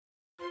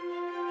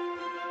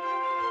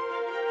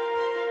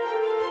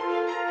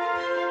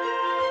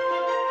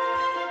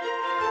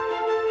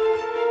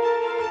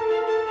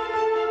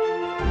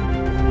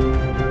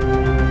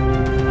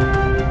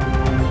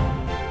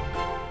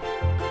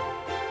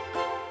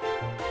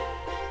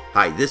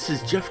Hi, this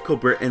is Jeff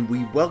Kober, and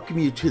we welcome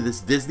you to this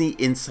Disney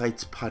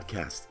Insights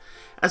podcast.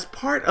 As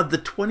part of the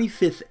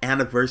 25th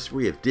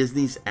anniversary of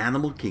Disney's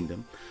Animal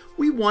Kingdom,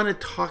 we want to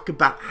talk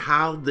about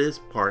how this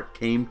park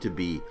came to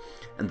be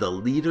and the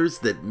leaders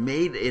that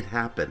made it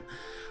happen.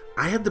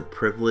 I had the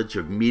privilege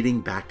of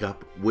meeting back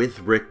up with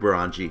Rick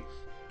Barongi,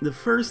 the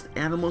first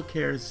animal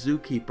care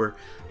zookeeper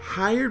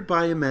hired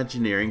by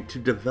Imagineering to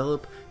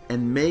develop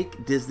and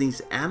make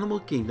Disney's Animal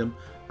Kingdom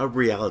a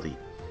reality.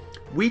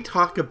 We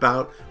talk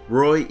about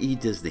Roy E.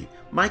 Disney,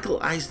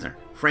 Michael Eisner,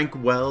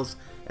 Frank Wells,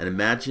 and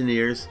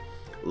Imagineers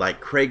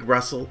like Craig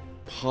Russell,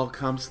 Paul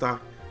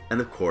Comstock, and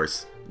of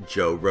course,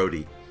 Joe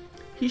Rohde.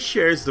 He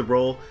shares the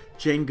role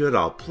Jane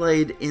Goodall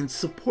played in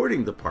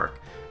supporting the park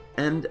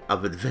and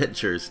of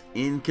adventures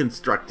in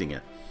constructing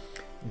it.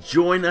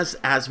 Join us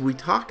as we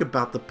talk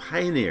about the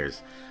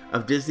pioneers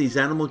of Disney's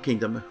Animal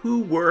Kingdom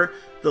who were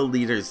the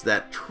leaders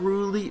that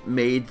truly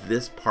made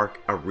this park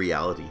a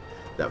reality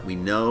that we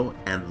know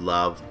and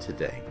love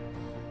today.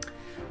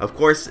 Of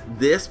course,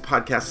 this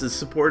podcast is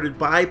supported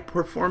by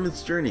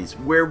Performance Journeys,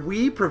 where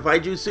we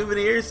provide you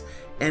souvenirs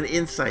and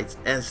insights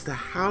as to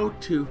how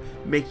to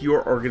make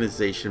your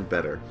organization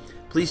better.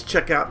 Please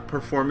check out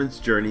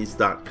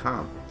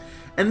performancejourneys.com.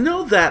 And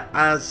know that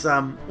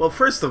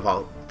first of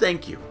all,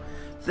 thank you.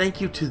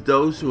 Thank you to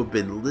those who have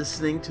been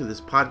listening to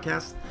this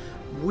podcast.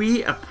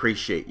 We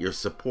appreciate your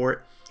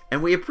support,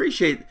 and we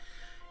appreciate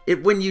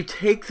it when you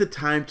take the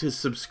time to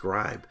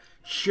subscribe,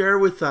 share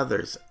with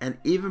others, and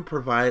even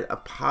provide a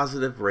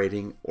positive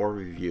rating or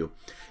review.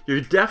 You're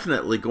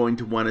definitely going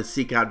to want to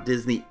seek out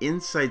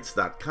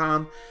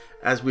DisneyInsights.com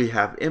as we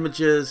have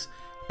images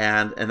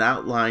and an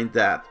outline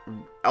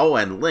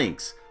and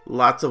links,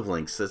 lots of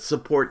links that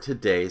support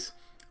today's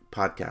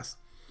podcast.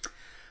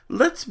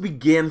 Let's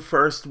begin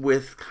first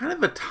with kind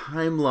of a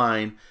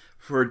timeline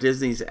for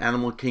Disney's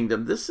Animal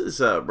Kingdom. This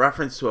is a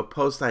reference to a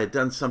post I had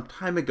done some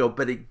time ago,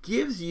 but it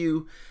gives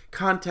you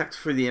context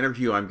for the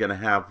interview I'm going to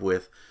have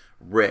with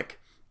Rick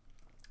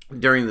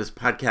during this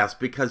podcast,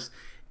 because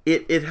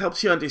it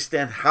helps you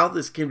understand how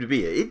this came to be.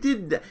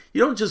 You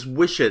don't just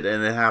wish it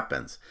and it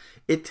happens.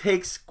 It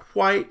takes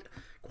quite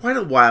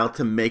a while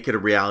to make it a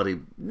reality,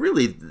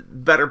 really the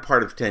better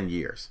part of 10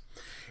 years.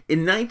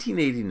 In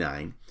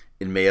 1989,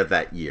 in May of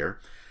that year,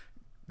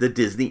 the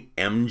Disney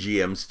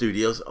MGM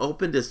Studios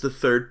opened as the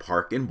third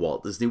park in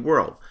Walt Disney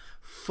World.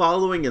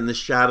 Following in the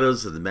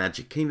shadows of the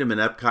Magic Kingdom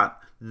and Epcot,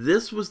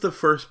 this was the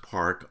first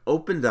park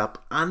opened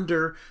up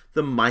under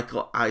the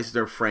Michael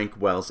Eisner,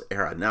 Frank Wells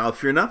era. Now,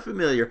 if you're not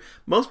familiar,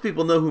 most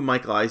people know who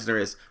Michael Eisner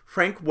is.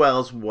 Frank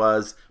Wells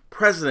was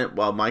president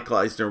while Michael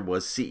Eisner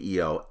was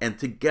CEO, and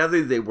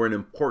together they were an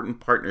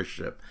important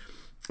partnership,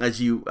 as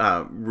you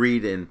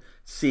read and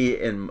see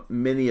in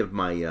many of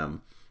my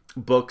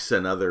books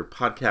and other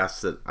podcasts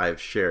that I've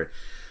shared.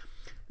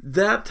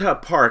 That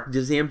park,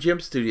 Disney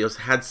MGM Studios,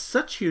 had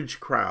such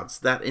huge crowds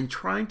that in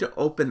trying to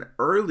open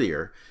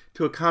earlier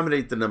to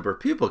accommodate the number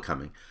of people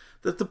coming,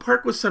 that the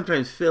park was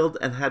sometimes filled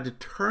and had to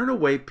turn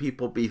away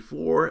people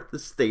before the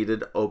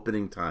stated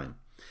opening time.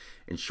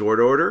 In short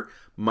order,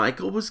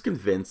 Michael was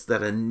convinced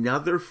that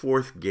another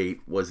fourth gate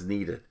was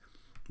needed.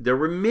 There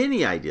were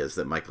many ideas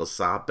that Michael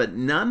saw, but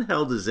none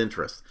held his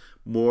interest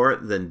more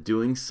than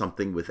doing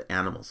something with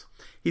animals.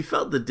 He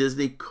felt that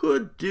Disney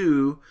could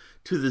do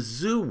to the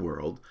zoo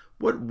world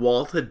what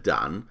Walt had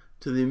done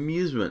to the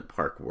amusement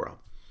park world.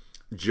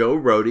 Joe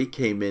Rohde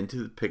came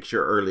into the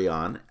picture early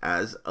on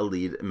as a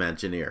lead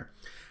Imagineer.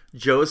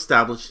 Joe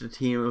established a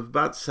team of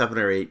about 7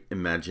 or 8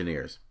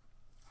 Imagineers.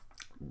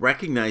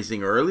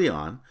 Recognizing early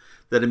on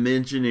that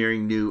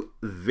Imagineering knew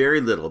very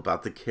little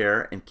about the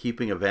care and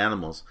keeping of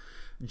animals,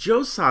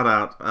 Joe sought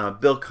out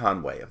Bill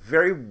Conway, a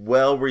very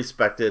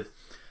well-respected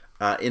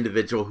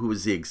individual who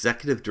was the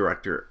executive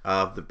director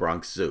of the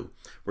Bronx Zoo.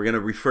 We're going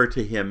to refer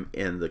to him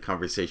in the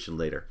conversation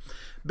later.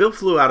 Bill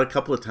flew out a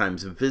couple of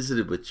times and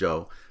visited with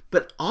Joe,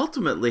 but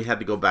ultimately had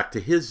to go back to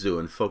his zoo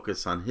and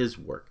focus on his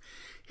work.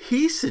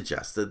 He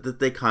suggested that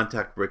they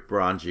contact Rick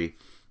Barongi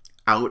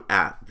out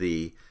at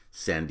the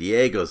San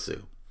Diego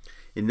Zoo.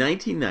 In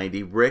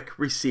 1990, Rick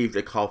received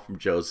a call from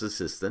Joe's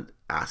assistant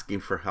asking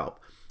for help.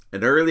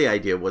 An early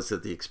idea was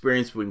that the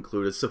experience would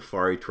include a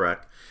safari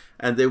trek,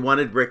 and they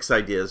wanted Rick's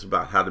ideas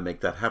about how to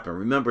make that happen.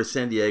 Remember,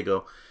 San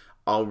Diego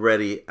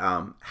already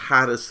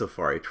had a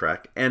safari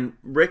trek, and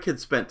Rick had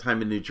spent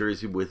time in New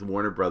Jersey with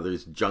Warner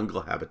Brothers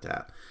Jungle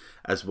Habitat,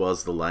 as well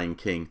as the Lion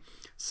King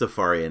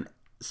Safari in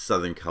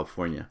Southern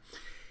California.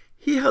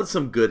 He had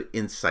some good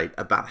insight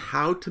about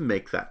how to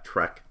make that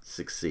trek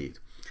succeed.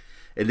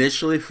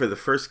 Initially, for the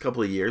first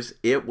couple of years,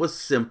 it was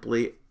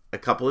simply a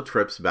couple of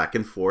trips back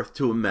and forth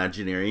to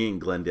Imagineering in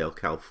Glendale,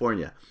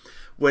 California.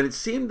 When it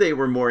seemed they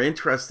were more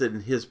interested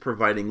in his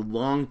providing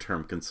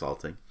long-term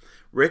consulting,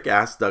 Rick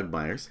asked Doug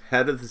Myers,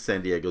 head of the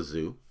San Diego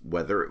Zoo,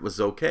 whether it was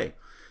okay.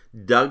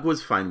 Doug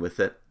was fine with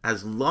it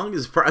as long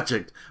as the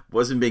project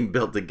wasn't being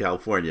built in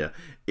California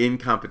in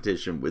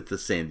competition with the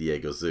San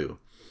Diego Zoo.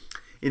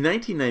 In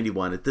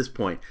 1991, at this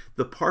point,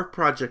 the park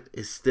project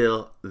is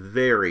still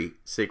very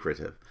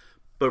secretive.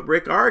 But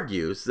Rick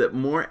argues that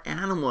more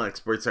animal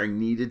experts are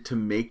needed to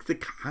make the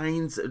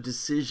kinds of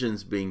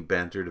decisions being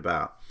bantered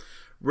about.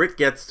 Rick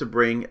gets to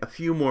bring a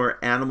few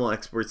more animal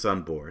experts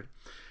on board.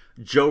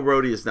 Joe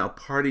Rohde is now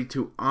party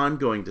to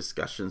ongoing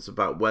discussions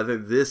about whether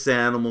this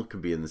animal can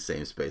be in the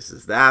same space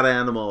as that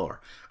animal, or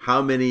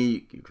how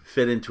many you could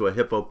fit into a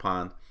hippo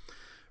pond.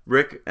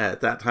 Rick at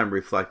that time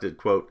reflected,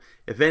 quote,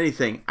 "If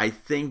anything, I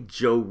think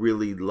Joe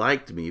really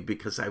liked me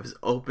because I was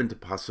open to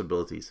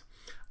possibilities.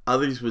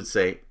 Others would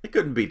say it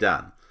couldn't be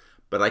done,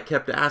 but I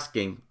kept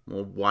asking,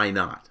 well, why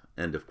not?"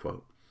 End of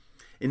quote.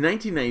 In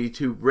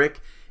 1992,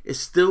 Rick is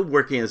still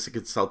working as a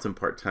consultant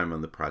part-time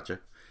on the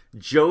project.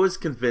 Joe is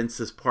convinced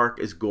this park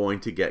is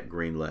going to get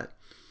greenlit.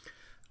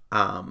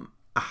 A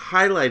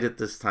highlight at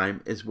this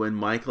time is when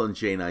Michael and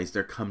Jane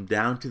Eisner come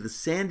down to the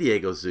San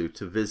Diego Zoo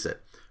to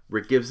visit.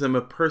 Rick gives them a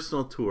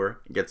personal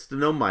tour, gets to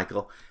know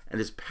Michael and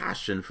his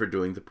passion for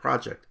doing the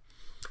project.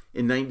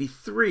 In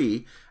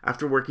 93,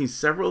 after working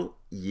several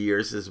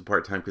years as a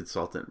part-time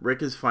consultant,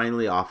 Rick is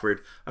finally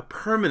offered a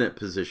permanent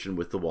position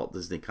with the Walt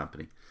Disney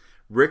Company.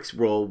 Rick's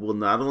role will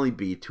not only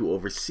be to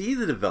oversee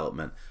the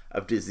development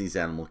of Disney's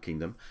Animal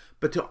Kingdom,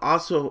 but to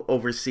also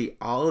oversee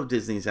all of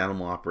Disney's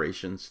animal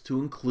operations,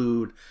 to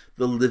include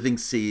the Living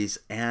Seas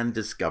and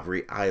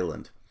Discovery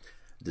Island.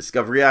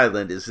 Discovery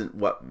Island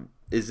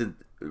isn't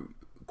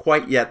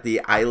quite yet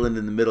the island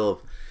in the middle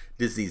of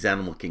Disney's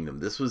Animal Kingdom.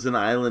 This was an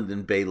island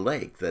in Bay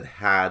Lake that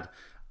had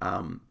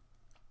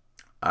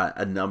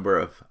a number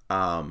of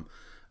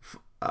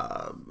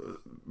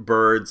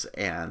birds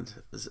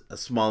and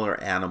smaller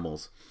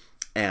animals,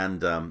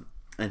 and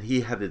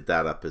he headed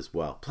that up as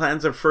well.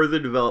 Plans are further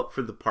developed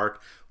for the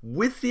park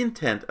with the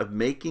intent of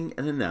making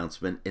an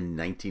announcement in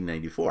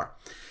 1994.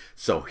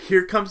 So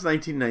here comes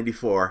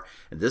 1994,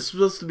 and this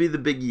was supposed to be the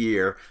big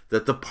year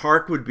that the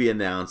park would be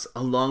announced,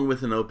 along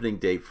with an opening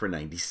date for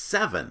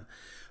 97.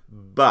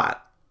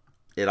 But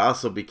it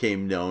also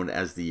became known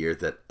as the year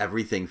that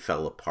everything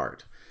fell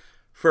apart.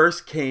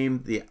 First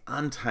came the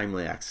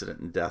untimely accident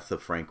and death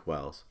of Frank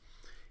Wells.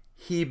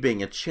 He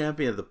being a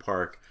champion of the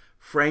park,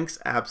 Frank's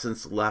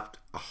absence left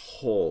a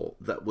hole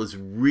that was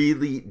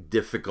really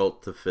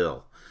difficult to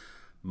fill.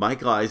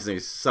 Michael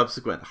Eisner's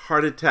subsequent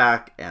heart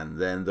attack and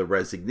then the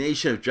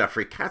resignation of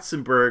Jeffrey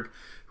Katzenberg,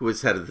 who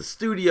was head of the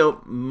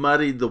studio,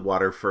 muddied the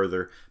water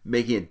further,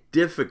 making it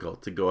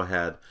difficult to go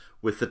ahead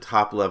with the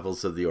top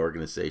levels of the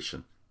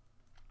organization.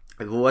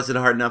 If it wasn't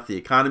hard enough, the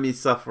economy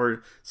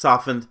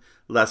softened,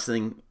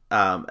 lessening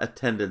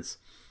attendance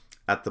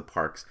at the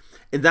parks.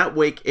 In that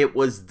wake, it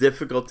was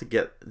difficult to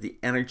get the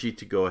energy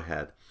to go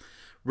ahead.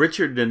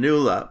 Richard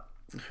Nanula,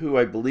 who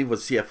I believe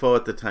was CFO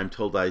at the time,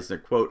 told Eisner,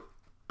 quote,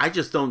 "I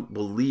just don't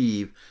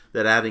believe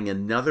that adding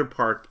another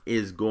park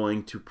is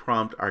going to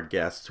prompt our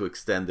guests to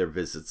extend their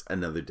visits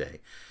another day.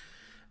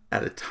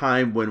 At a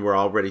time when we're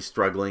already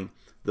struggling,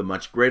 the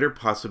much greater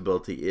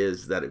possibility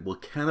is that it will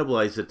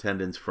cannibalize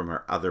attendance from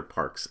our other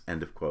parks,"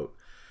 end of quote.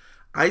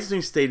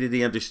 Eisner stated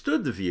he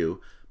understood the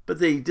view, but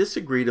they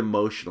disagreed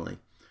emotionally.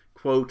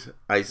 Quote,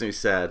 Eisner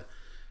said,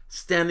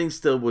 "Standing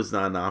still was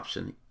not an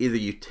option. Either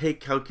you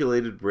take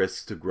calculated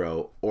risks to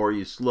grow, or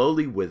you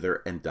slowly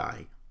wither and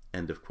die,"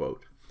 end of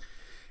quote.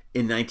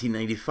 In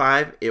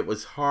 1995, it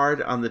was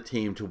hard on the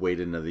team to wait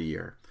another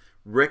year.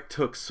 Rick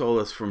took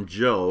solace from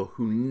Joe,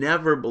 who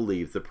never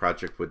believed the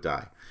project would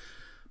die.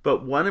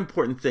 But one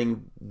important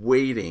thing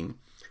waiting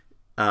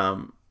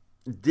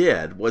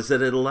did was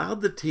that it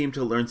allowed the team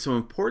to learn some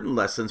important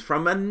lessons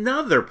from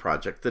another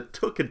project that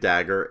took a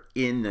dagger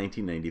in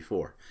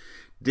 1994.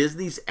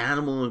 Disney's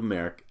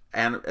America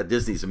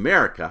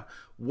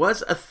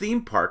was a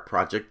theme park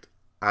project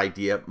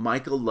idea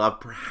Michael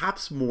loved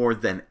perhaps more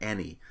than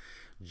any.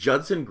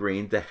 Judson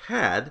Green, the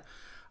head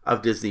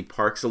of Disney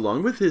Parks,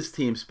 along with his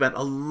team, spent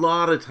a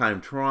lot of time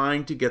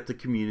trying to get the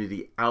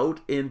community out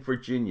in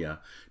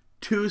Virginia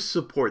to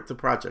support the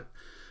project,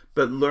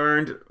 but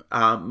learned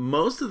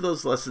most of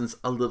those lessons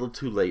a little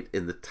too late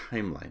in the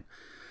timeline.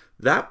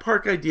 That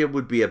park idea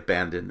would be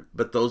abandoned,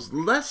 but those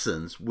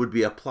lessons would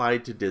be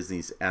applied to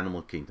Disney's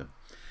Animal Kingdom.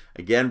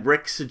 Again,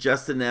 Rick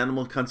suggested an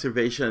Animal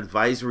Conservation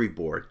Advisory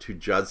Board to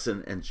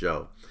Judson and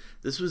Joe.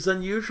 This was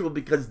unusual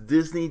because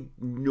Disney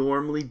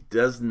normally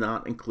does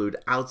not include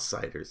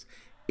outsiders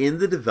in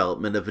the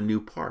development of a new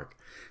park.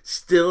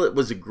 Still, it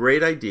was a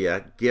great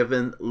idea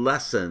given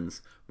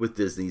lessons with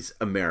Disney's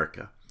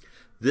America.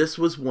 This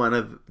was one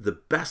of the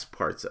best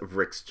parts of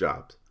Rick's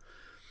job.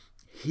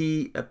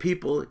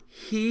 People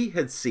he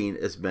had seen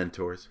as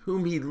mentors,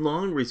 whom he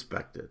long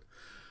respected,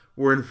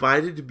 were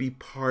invited to be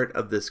part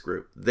of this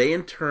group. They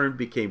in turn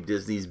became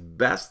Disney's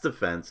best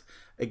defense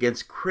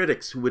against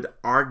critics who would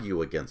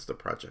argue against the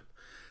project.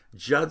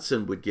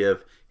 Judson would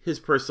give his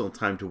personal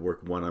time to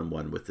work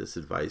one-on-one with this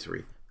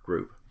advisory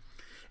group.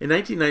 In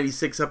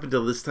 1996, up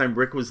until this time,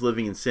 Rick was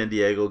living in San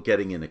Diego,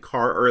 getting in a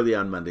car early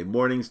on Monday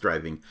mornings,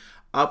 driving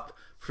up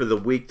for the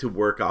week to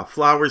work off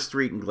Flower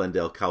Street in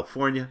Glendale,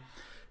 California.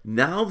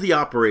 Now the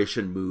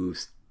operation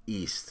moves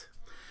east.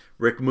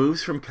 Rick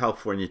moves from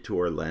California to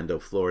Orlando,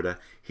 Florida.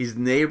 He's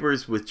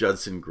neighbors with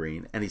Judson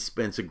Green, and he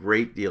spends a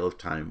great deal of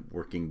time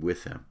working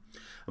with him.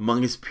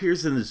 Among his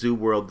peers in the zoo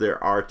world,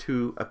 there are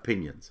two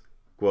opinions.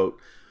 Quote,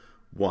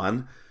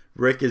 one,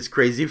 Rick is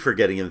crazy for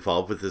getting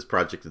involved with this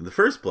project in the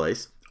first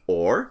place.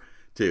 Or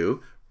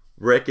two,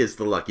 Rick is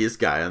the luckiest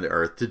guy on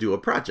earth to do a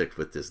project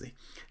with Disney.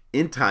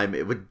 In time,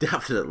 it would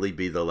definitely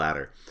be the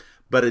latter.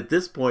 But at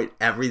this point,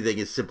 everything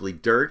is simply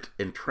dirt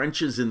and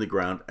trenches in the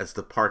ground as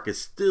the park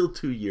is still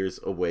 2 years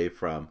away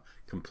from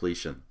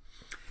completion.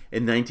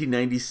 In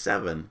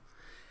 1997,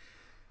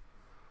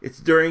 it's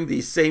during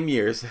these same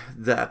years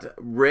that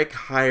Rick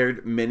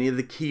hired many of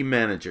the key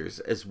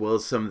managers as well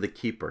as some of the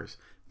keepers.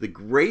 The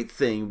great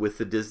thing with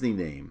the Disney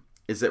name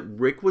is that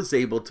Rick was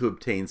able to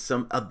obtain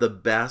some of the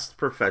best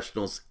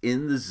professionals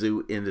in the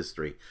zoo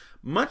industry,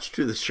 much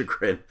to the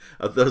chagrin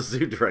of those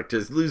zoo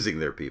directors losing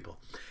their people.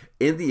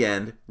 In the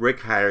end, Rick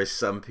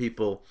hires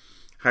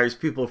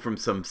people from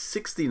some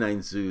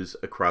 69 zoos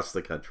across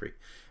the country,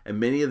 and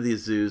many of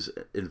these zoos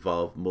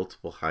involve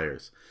multiple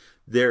hires.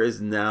 There is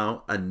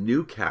now a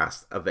new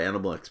cast of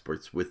animal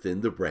experts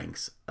within the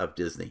ranks of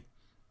Disney.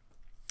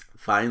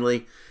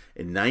 Finally,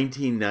 in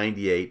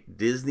 1998,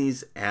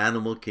 Disney's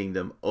Animal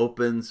Kingdom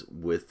opens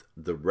with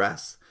the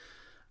rest,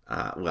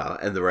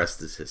 and the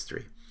rest is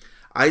history.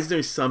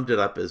 Eisner summed it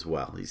up as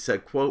well. He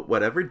said, quote,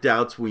 whatever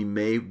doubts we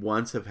may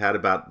once have had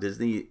about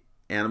Disney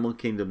Animal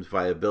Kingdom's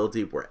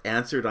viability were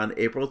answered on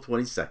April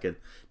 22nd,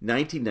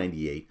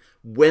 1998,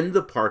 when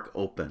the park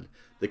opened.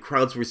 The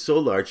crowds were so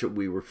large that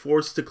we were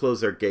forced to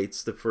close our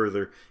gates to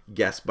further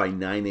guests by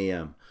 9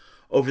 a.m.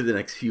 Over the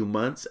next few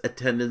months,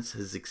 attendance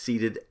has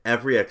exceeded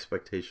every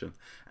expectation,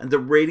 and the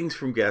ratings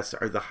from guests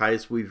are the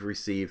highest we've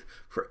received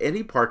for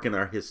any park in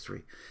our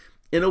history.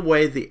 In a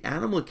way, the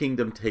Animal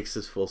Kingdom takes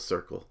us full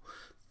circle.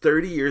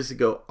 30 years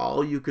ago,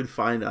 all you could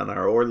find on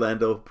our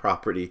Orlando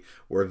property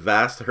were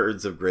vast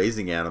herds of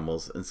grazing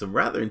animals and some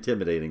rather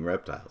intimidating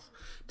reptiles.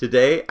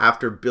 Today,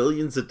 after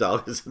billions of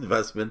dollars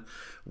investment,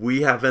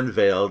 we have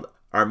unveiled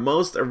our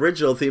most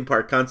original theme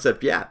park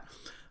concept yet.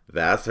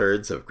 Vast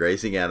herds of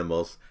grazing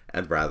animals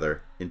and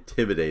rather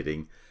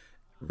intimidating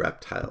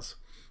reptiles.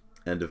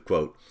 End of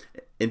quote.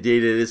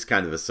 Indeed, it is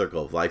kind of a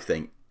circle of life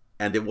thing,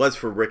 and it was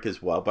for Rick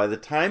as well. By the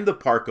time the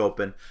park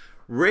opened,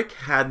 Rick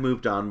had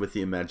moved on with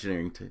the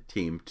Imagineering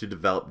team to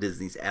develop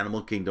Disney's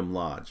Animal Kingdom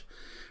Lodge.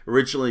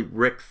 Originally,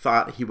 Rick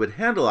thought he would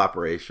handle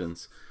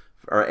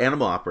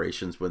animal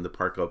operations when the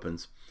park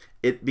opens.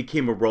 It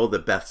became a role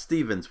that Beth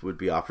Stevens would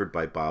be offered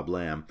by Bob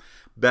Lamb.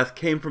 Beth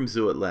came from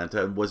Zoo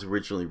Atlanta and was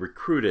originally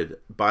recruited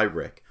by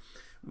Rick.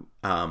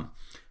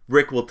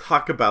 Rick will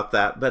talk about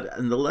that,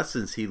 and the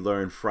lessons he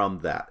learned from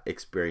that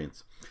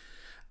experience.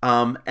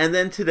 And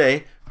then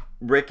today,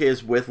 Rick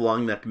is with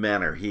Longneck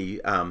Manor.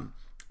 He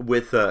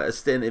with a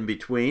stint in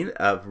between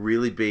of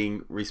really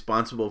being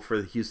responsible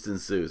for the Houston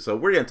Zoo. So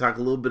we're going to talk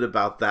a little bit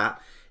about that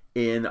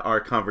in our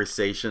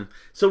conversation.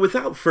 So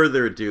without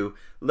further ado,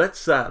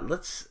 let's talk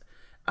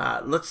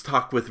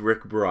with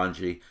Rick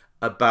Barongi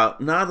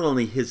about not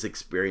only his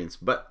experience,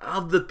 but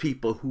of the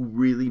people who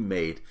really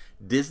made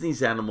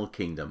Disney's Animal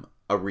Kingdom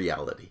a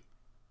reality.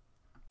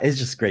 It's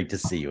just great to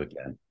see you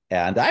again.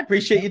 And I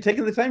appreciate you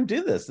taking the time to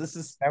do this.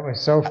 That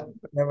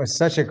was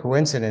such a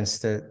coincidence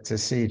to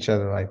see each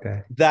other like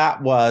that. That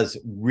was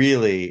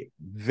really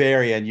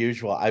very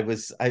unusual.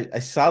 I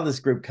saw this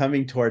group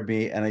coming toward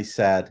me and I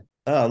said,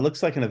 oh, it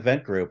looks like an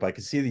event group. I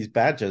could see these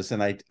badges.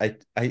 And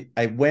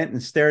I went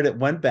and stared at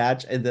one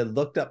badge and then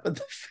looked up at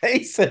the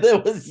face, and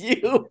it was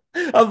you.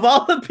 Of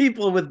all the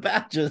people with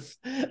badges,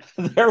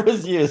 there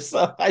was you.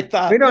 So I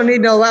thought, we don't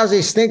need no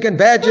lousy stinking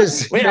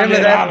badges. We don't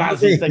need no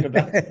lousy stinking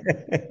badges.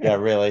 Yeah,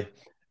 really.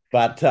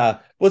 But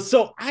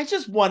so I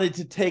just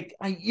wanted to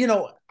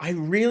I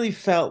really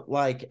felt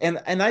like, and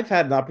I've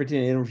had an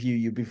opportunity to interview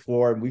you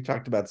before, and we've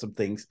talked about some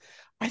things.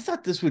 I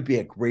thought this would be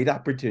a great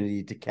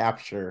opportunity to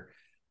capture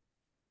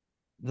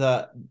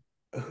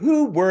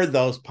who were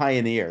those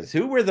pioneers?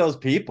 Who were those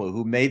people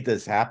who made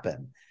this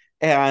happen?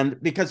 And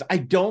because I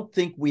don't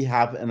think we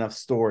have enough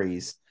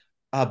stories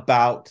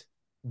about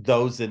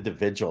those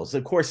individuals.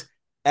 Of course,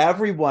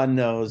 everyone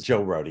knows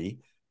Joe Rohde.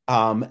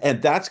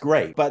 And that's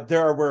great, but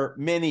there were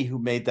many who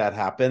made that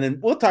happen,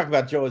 and we'll talk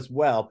about Joe as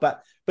well.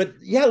 But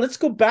yeah, let's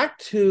go back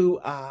to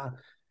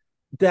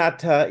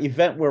that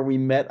event where we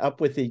met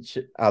up with each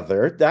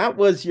other. That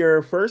was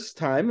your first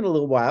time in a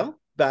little while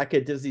back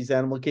at Disney's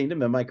Animal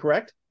Kingdom. Am I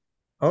correct?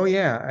 Oh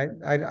yeah,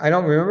 I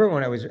don't remember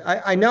when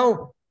I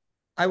know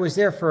I was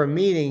there for a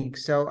meeting,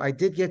 so I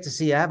did get to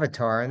see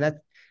Avatar, and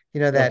that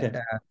Okay.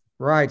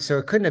 ride. So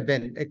it couldn't have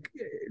been.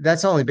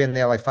 That's only been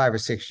there like 5 or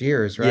 6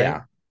 years,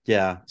 right?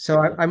 Yeah. So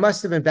I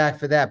must have been back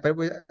for that, but it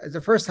was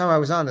the first time I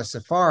was on the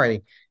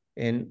safari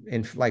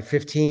in like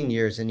 15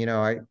 years, and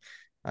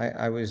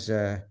I was.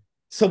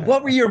 So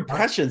what were your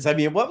impressions? I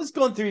mean, what was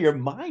going through your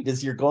mind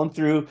as you're going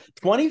through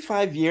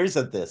 25 years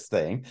of this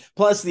thing,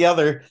 plus the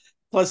other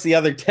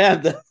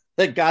 10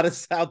 that got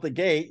us out the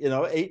gate?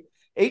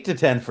 Eight to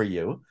 10 for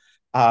you.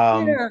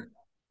 Yeah,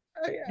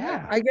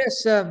 Yeah. I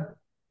guess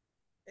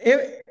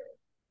it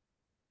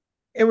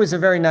it was a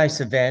very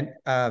nice event.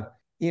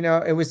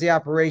 It was the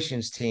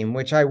operations team,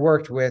 which I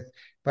worked with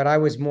but I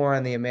was more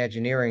on the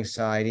Imagineering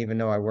side, even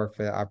though I worked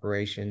for the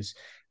operations.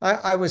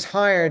 I was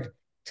hired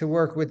to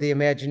work with the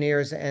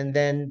Imagineers and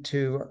then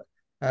to,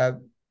 uh,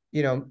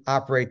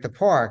 operate the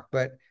park.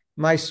 But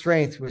my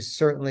strength was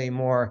certainly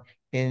more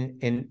in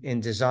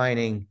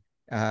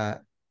uh,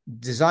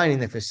 designing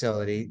the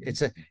facility.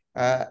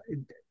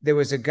 There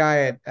was a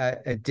guy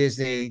at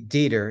Disney,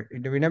 Dieter. Do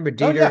you remember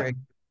Oh yeah, Dieter,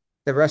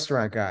 the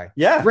restaurant guy?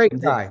 yeah, Great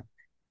guy.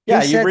 He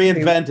yeah. You said to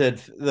me,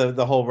 reinvented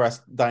the whole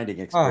rest dining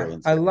 "Oh,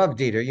 experience I there. love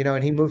Dieter,"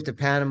 and he moved to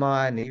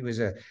Panama, and he was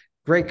a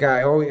great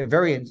guy, always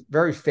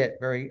very fit,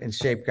 very in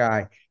shape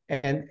guy.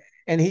 And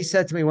and he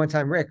said to me one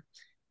time, Rick,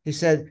 he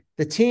said,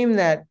 the team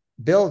that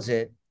builds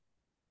it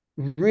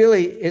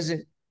really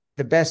isn't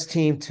the best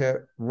team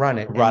to run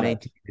it and Run it.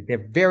 maintain it.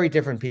 They're very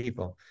different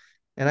people.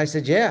 And I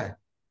said, yeah.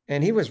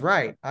 And he was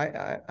right.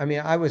 I mean,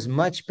 I was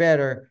much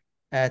better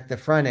at the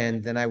front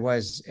end than I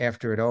was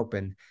after it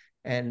opened.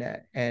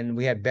 And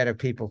we had better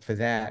people for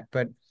that.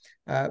 But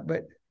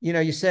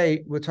you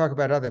say we'll talk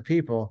about other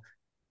people,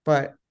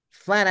 but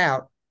flat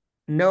out,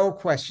 no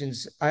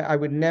questions. I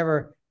would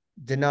never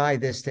deny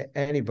this to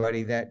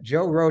anybody that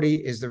Joe Rohde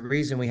is the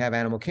reason we have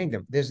Animal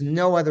Kingdom. There's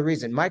no other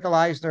reason. Michael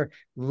Eisner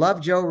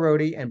loved Joe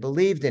Rohde and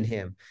believed in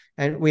him.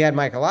 And we had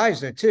Michael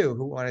Eisner too,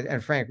 who wanted,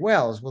 and Frank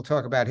Wells. We'll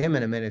talk about him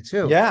in a minute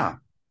too. Yeah.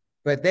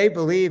 But they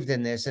believed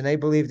in this and they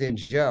believed in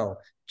Joe.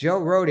 Joe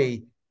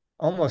Rohde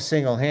almost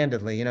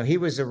single-handedly, he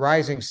was a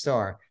rising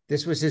star.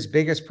 This was his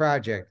biggest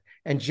project.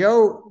 And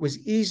Joe was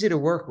easy to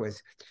work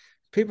with.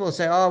 People will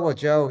say, "Oh, well,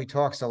 Joe, he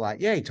talks a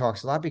lot." Yeah, he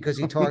talks a lot because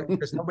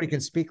because nobody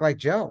can speak like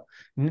Joe.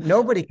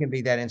 Nobody can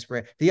be that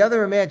inspired. The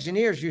other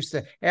Imagineers used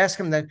to ask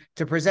him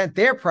to present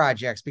their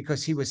projects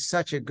because he was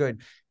such a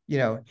good, He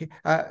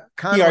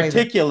Conway.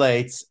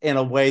 articulates in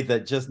a way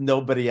that just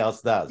nobody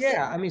else does.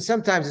 Yeah, I mean,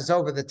 sometimes it's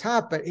over the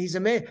top, but he's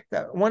amazing.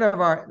 One of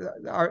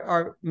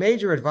our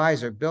major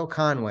advisor, Bill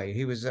Conway,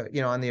 he was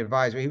on the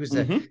advisory.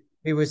 Mm-hmm.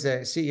 He was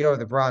the CEO of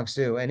the Bronx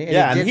Zoo, and he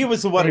Yeah, and did. he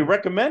was the one who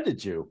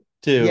recommended you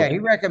Yeah, he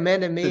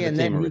recommended to me, the and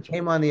then team he originally.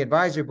 came on the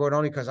advisory board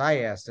only because I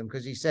asked him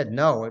because he said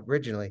no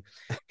originally.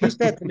 He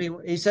said to me,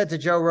 he said to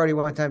Joe Rohde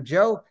one time,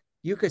 "Joe,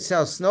 you could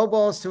sell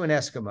snowballs to an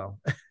Eskimo."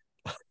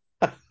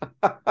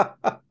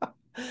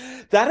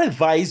 That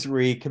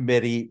advisory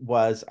committee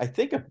was, I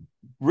think, a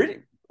really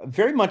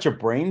very much a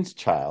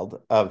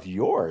brainchild of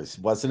yours,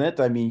 wasn't it?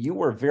 I mean, you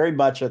were very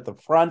much at the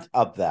front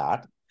of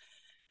that.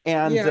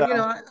 And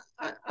Yeah,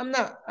 I'm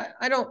not.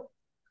 I don't.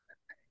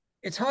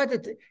 It's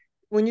hard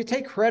when you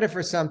take credit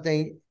for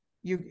something,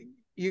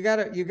 you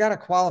gotta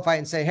qualify it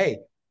and say, hey,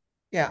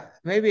 yeah,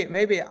 maybe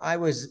it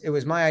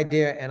was my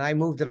idea and I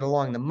moved it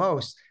along the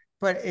most,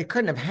 but it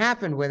couldn't have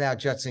happened without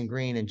Judson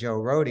Green and Joe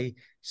Rohde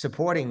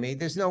supporting me.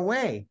 There's no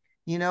way.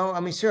 I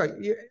mean, sure,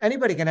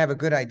 anybody can have a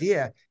good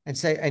idea and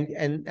say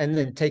and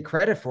then take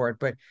credit for it,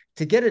 but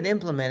to get it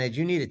implemented,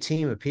 you need a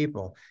team of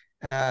people.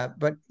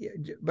 But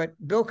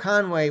Bill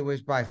Conway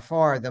was by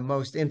far the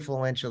most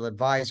influential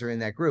advisor in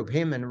that group.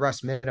 Him and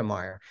Russ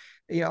Mittermeier.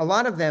 A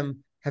lot of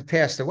them have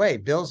passed away.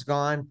 Bill's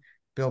gone.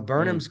 Bill mm,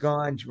 Burnham's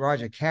gone.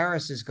 Roger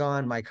Karras is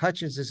gone. Mike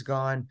Hutchins is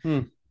gone.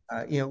 hmm.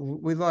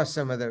 We lost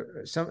some.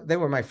 They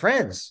were my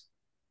friends.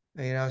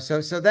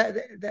 So that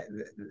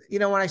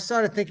when I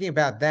started thinking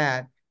about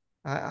that,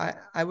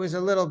 I was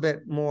a little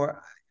bit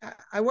more.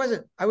 I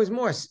wasn't. I was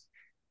more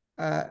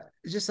uh,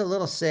 just a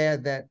little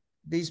sad that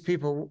these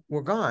people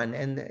were gone,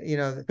 and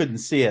Couldn't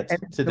see it and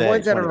the today,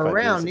 ones that are 25 years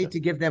around ago. need to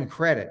give them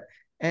credit.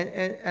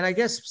 And I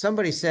guess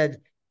somebody said,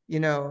 you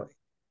know,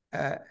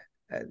 uh,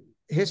 uh,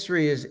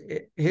 history is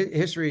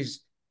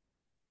history's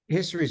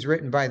history is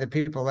written by the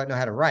people that know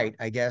how to write,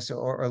 I guess,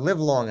 or live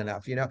long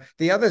enough.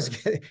 The others,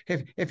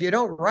 if you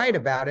don't write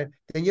about it,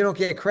 then you don't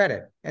get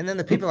credit. And then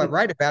the people that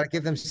write about it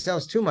give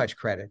themselves too much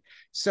credit.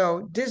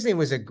 So Disney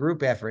was a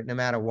group effort no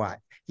matter what.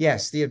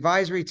 Yes, the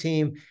advisory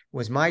team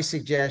was my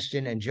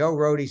suggestion, and Joe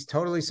Rohde's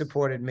totally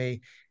supported me.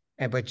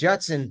 But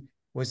Judson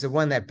was the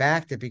one that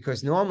backed it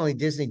because normally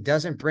Disney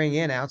doesn't bring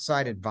in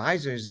outside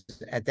advisors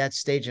at that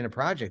stage in a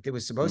project. It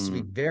was supposed to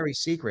be Mm. very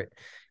secret.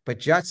 But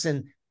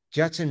Judson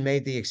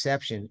made the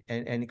exception,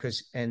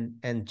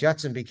 and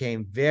Judson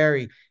became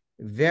very,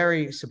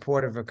 very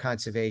supportive of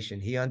conservation.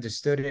 He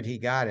understood it, he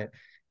got it,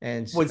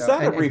 and Was so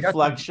that a and Judson,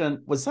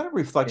 reflection? Was that a yeah,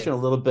 reflection a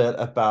little bit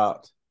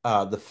about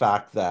the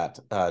fact that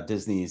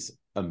Disney's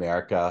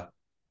America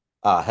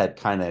had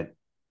kind of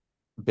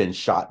been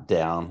shot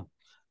down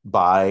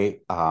by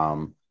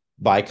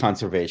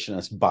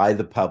conservationists, by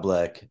the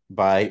public,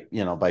 by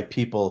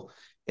people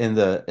in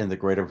the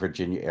greater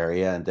Virginia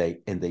area, and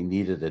they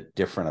needed a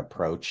different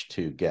approach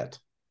to get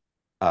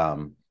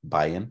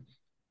buy-in.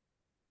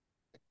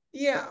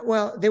 yeah.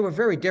 Well, they were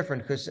very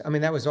different because I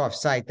mean that was off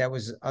site, that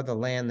was other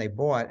land they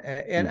bought,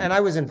 and Mm-hmm. I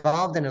was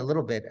involved in it a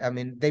little bit. I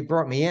mean, they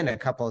brought me in a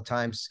couple of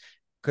times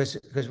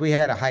because we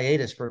had a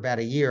hiatus for about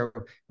a year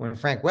when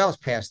Frank Wells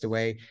passed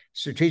away.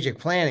 Strategic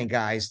planning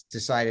guys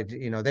decided,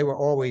 they were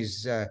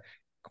always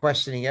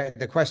questioning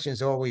the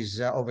questions always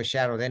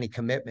overshadowed any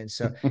commitment.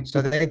 So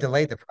they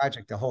delayed the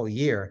project a whole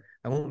year.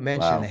 I won't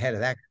mention the Wow. head of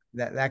that.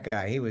 that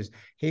guy. He was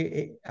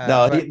he.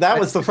 No, But that I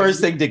was the tell first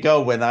you, thing to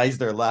go when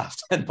Eisner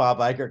left and Bob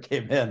Iger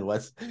came in oh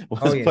was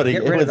yeah, putting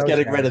get it rid of was those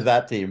getting rid of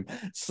guys. that team.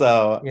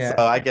 So Yeah,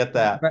 I get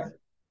that. but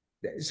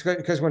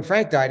because when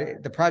Frank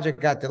died, the project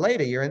got delayed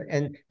a year,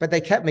 and but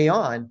they kept me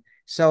on.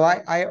 So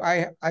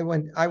I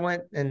went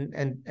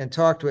and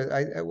talked with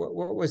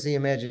what was the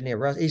Imagineer?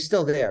 Russ, he's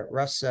still there.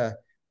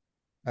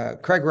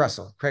 Craig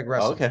Russell. Craig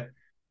Russell. Okay.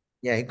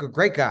 Yeah,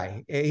 great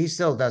guy. He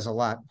still does a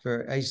lot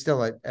for. He's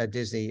still at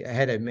Disney.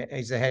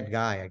 He's the head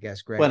guy, I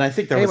guess. Well, Greg. and I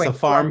think there was Anyway, a he brought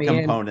farm me in.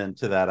 component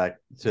to Yeah.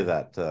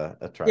 that Yeah,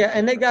 attraction.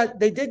 and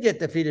they did get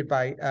defeated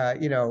by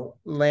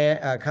land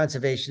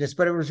conservationists,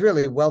 but it was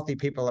really wealthy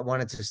people that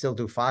wanted to still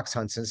do fox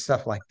hunts and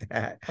stuff like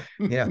that.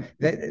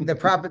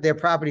 Their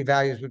property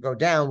values would go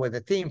down with a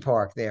theme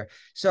park there.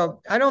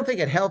 So I don't think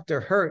it helped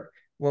or hurt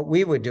what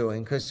we were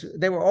doing, because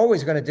they were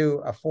always going to do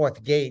a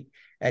fourth gate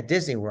at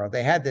Disney World.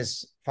 They had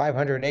this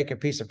 500-acre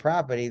piece of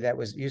property that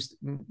was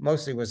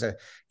mostly was a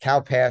cow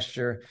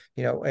pasture.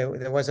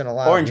 There wasn't a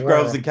lot of Orange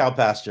groves water. and cow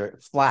pasture,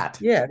 flat.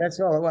 Yeah, that's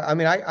all it was. I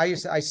mean,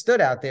 I stood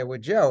out there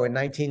with Joe in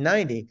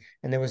 1990,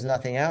 and there was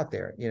nothing out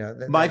there.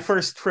 My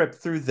first trip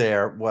through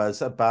there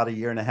was about a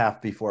year and a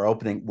half before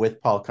opening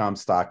with Paul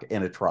Comstock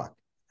in a truck.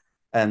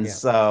 And yeah,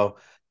 so,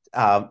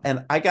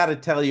 and I got to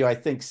tell you, I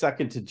think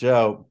second to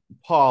Joe,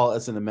 Paul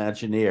as an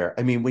Imagineer,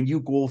 I mean, when you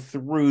go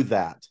through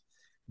that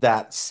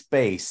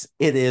space,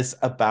 it is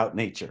about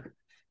nature.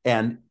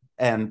 And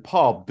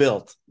Paul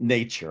built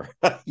nature,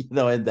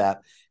 in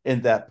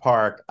that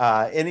park.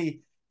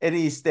 Any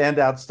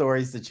standout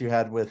stories that you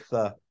had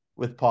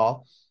with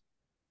Paul?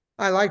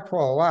 I like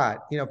Paul a lot.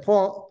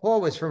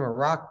 Paul was from a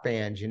rock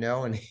band,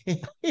 and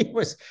he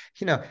was,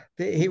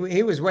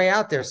 he was way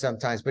out there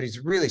sometimes, but he's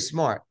really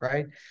smart,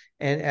 right?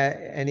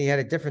 And he had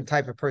a different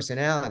type of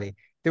personality.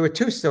 There were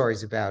two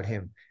stories about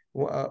him.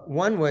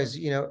 One was,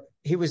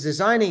 he was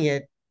designing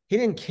it. He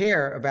didn't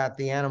care about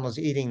the animals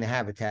eating the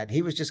habitat.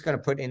 He was just going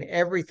to put in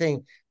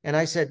everything. And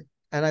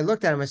I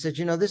looked at him. I said,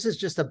 this is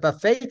just a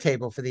buffet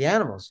table for the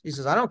animals. He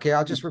says, I don't care.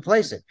 I'll just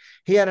replace it.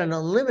 He had an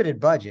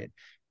unlimited budget.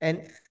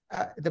 And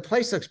the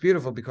place looks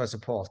beautiful because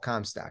of Paul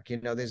Comstock.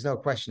 There's no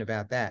question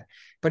about that.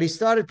 But he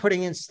started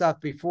putting in stuff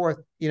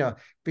before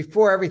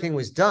everything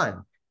was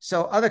done.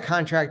 So other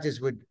contractors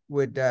would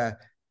Go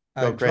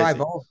drive crazy.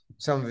 over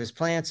some of his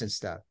plants and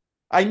stuff.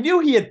 I knew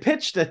he had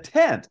pitched a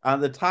tent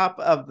on the top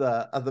of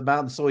the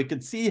mountain so he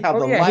could see how Oh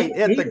the yeah, light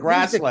hit the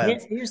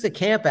grasslands. he used to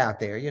camp out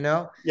there,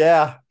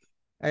 Yeah.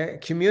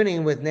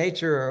 communing with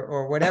nature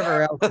or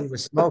whatever else he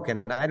was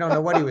smoking. I don't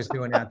know what he was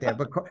doing out there,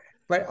 but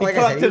He like I said,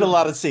 collected a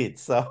lot of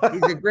seeds. So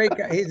he's a great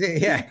guy.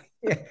 Yeah.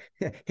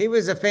 He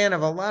was a fan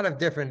of a lot of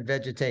different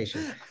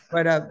vegetation,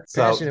 but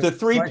so passionate the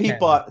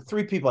sledgehammer.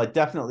 three people I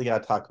definitely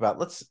got to talk about.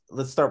 Let's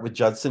start with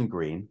Judson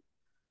Green.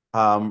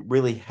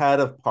 Really head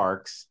of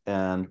parks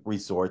and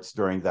resorts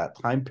during that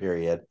time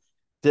period,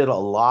 did a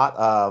lot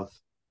of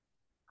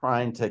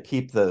trying to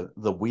keep the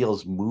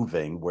wheels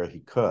moving where he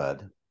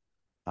could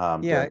Yeah,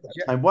 during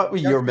that time. What were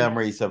your Judson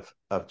memories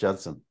of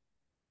Judson?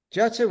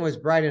 Judson was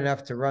bright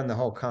enough to run the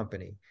whole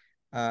company.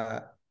 Uh,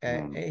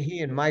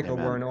 he and Michael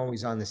Amen. weren't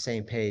always on the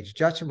same page.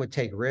 Judson would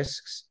take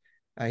risks.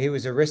 He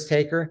was a risk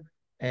taker,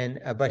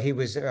 but he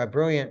was a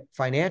brilliant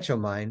financial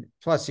mind.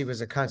 Plus, he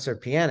was a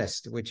concert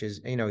pianist, which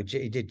is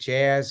he did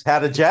jazz.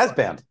 Had a jazz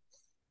band.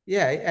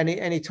 Yeah, and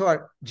he taught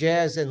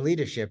jazz and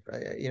leadership.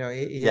 He had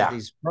Yeah.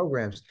 these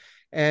programs,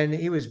 and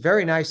he was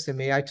very nice to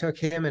me. I took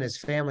him and his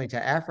family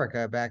to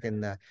Africa back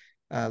in the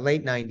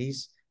late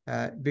 '90s.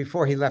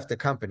 Before he left the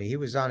company, he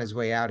was on his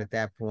way out at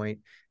that point.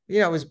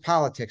 It was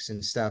politics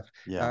and stuff.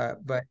 Yeah.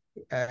 But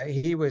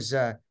he was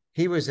a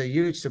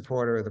huge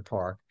supporter of the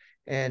park,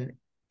 and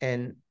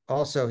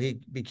also he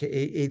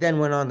then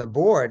went on the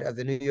board of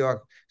the New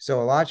York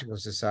Zoological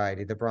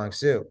Society, the Bronx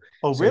Zoo.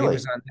 Oh, So he really?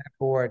 was on that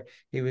board.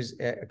 He was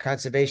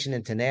Conservation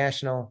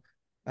International.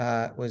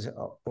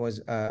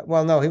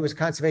 Well, no, he was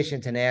Conservation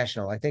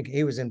International. I think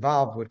he was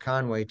involved with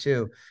Conway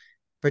too.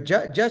 But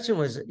Judson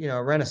was,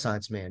 a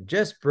Renaissance man,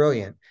 just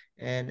brilliant,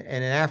 and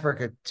in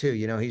Africa too.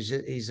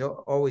 He's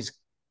always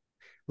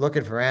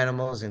looking for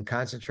animals and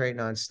concentrating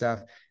on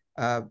stuff.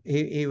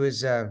 He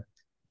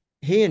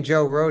and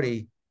Joe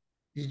Rohde.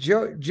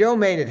 Joe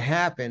made it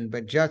happen,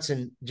 but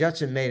Judson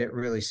made it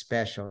really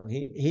special.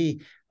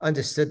 He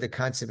understood the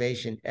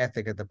conservation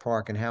ethic of the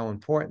park and how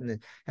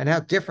important and how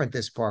different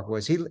this park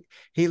was.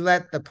 He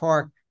let the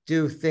park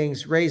do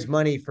things, raise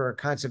money for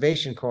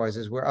conservation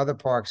causes where other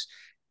parks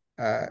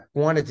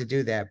wanted to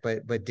do that,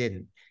 but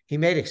didn't. He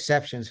made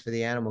exceptions for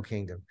the animal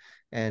kingdom,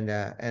 and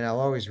I'll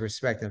always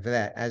respect him for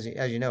that. As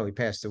you know, he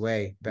passed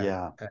away about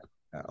Yeah.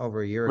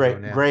 over a year ago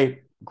Great,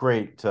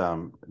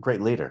 now.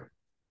 great leader.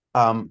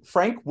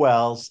 Frank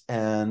Wells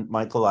and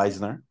Michael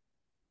Eisner,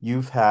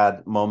 you've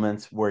had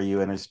moments where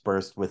you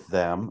interspersed with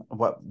them.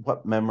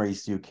 What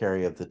memories do you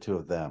carry of the two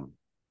of them?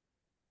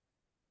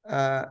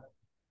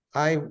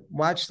 I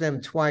watched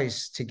them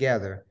twice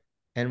together,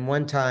 and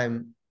one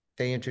time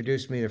they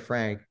introduced me to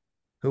Frank,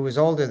 who was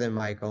older than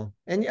Michael.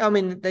 And I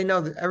mean,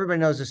 everybody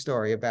knows the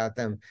story about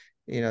them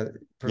Yeah.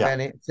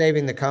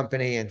 saving the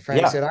company. And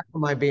Frank Yeah. said, I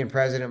don't mind being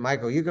president.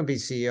 Michael, you can be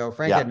CEO.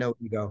 Frank Yeah. had no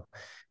ego.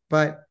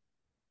 But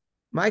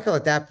Michael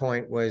at that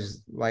point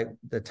was like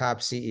the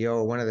top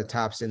CEO, one of the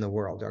tops in the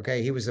world.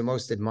 Okay. He was the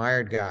most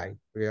admired guy,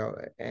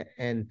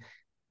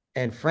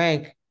 and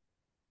Frank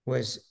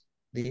was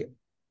the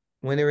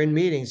when they're in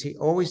meetings, he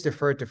always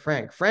deferred to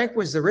Frank. Frank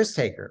was the risk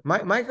taker.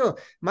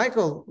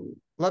 Michael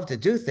loved to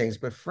do things,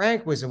 but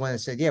Frank was the one that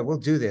said, "Yeah, we'll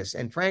do this."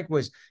 And Frank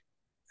was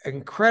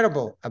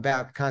incredible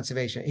about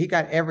conservation. He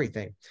got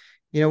everything.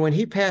 When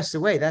he passed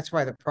away, that's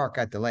why the park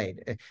got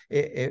delayed.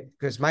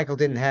 Because Michael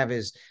didn't have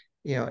his.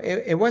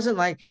 It wasn't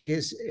like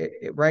his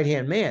right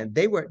hand man.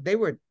 They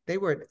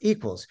were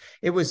equals.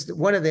 It was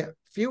one of the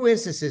few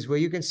instances where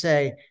you can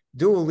say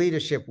dual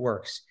leadership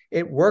works.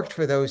 It worked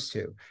for those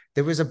two.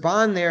 There was a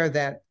bond there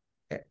that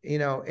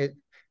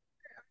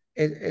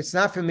it's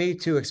not for me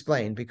to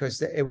explain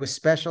because it was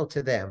special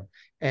to them.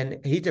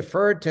 And he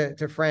deferred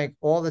to Frank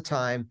all the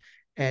time.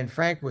 And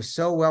Frank was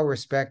so well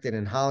respected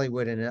in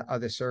Hollywood and in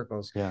other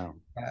circles. Yeah.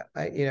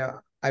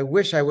 I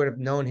wish I would have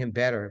known him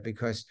better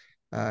because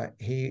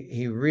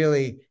he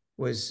really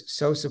was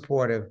so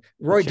supportive.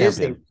 Roy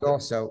Disney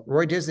also.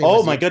 Roy Disney.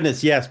 Oh my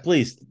goodness! Yes,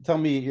 please tell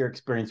me your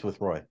experience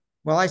with Roy.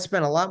 Well, I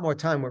spent a lot more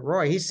time with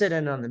Roy. He sat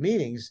in on the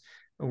meetings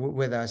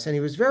with us, and he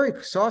was very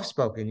soft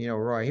spoken.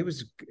 Roy. He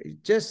was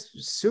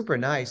just super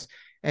nice,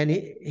 and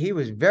he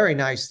was very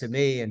nice to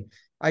me. And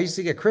I used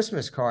to get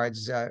Christmas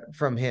cards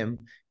from him.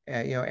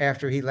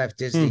 After he left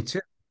Disney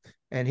too,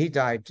 and he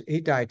died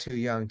too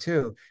young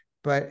too.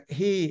 But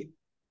he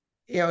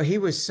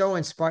was so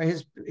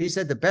inspired. He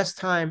said the best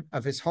time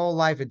of his whole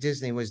life at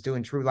Disney was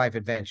doing True Life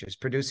Adventures,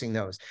 producing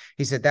those.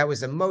 He said that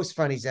was the most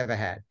fun he's ever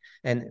had,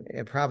 and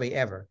probably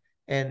ever.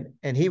 And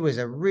he was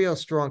a real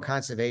strong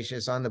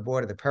conservationist on the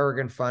board of the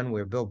Peregrine Fund,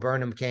 where Bill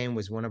Burnham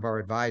was one of our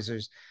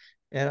advisors.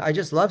 And I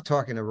just loved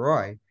talking to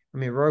Roy. I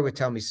mean, Roy would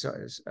tell me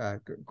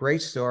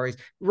great stories.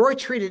 Roy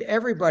treated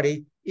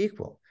everybody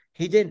equal.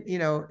 He didn't,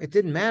 it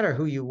didn't matter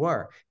who you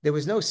were. There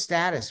was no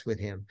status with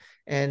him.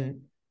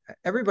 And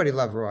everybody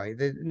loved Roy.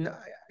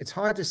 It's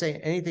hard to say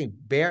anything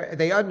bad.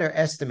 They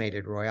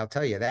underestimated Roy, I'll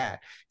tell you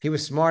that. He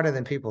was smarter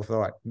than people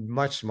thought,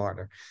 much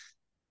smarter.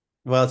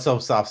 Well, it's so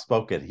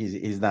soft-spoken.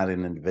 He's not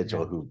an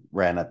individual who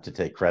ran up to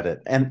take credit.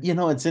 And,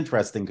 it's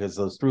interesting because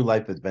those True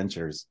Life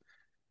Adventures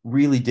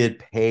really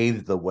did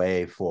pave the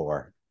way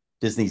for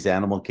Disney's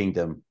Animal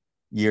Kingdom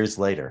years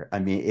later. I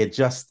mean, it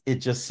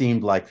just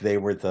seemed like they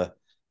were the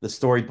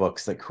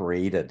storybooks that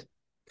created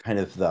kind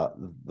of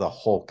the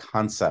whole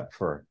concept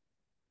for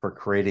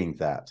creating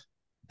that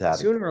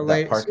sooner or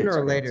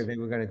later they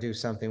were going to do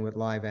something with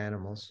live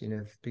animals,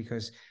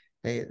 because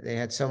they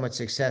had so much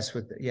success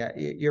with. Yeah,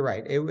 you're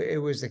right. It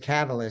was the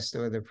catalyst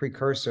or the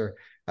precursor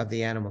of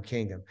the Animal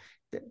Kingdom.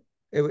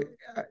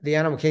 The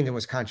Animal Kingdom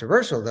was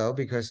controversial though,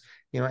 because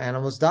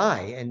animals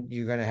die and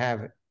you're going to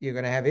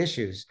have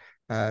issues.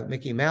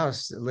 Mickey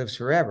Mouse lives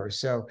forever,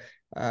 so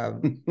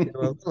they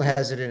were a little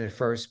hesitant at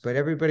first, but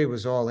everybody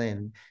was all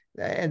in.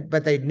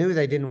 But they knew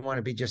they didn't want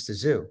to be just a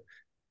zoo.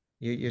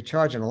 You're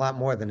charging a lot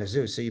more than a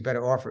zoo, so you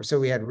better offer. So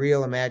we had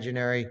real,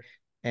 imaginary,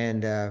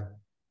 and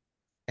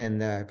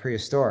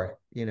prehistoric,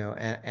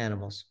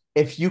 animals.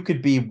 If you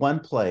could be one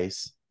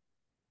place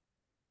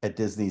at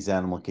Disney's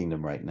Animal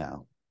Kingdom right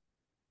now,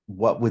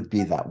 what would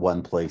be that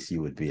one place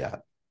you would be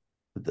at?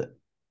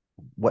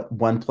 What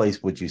one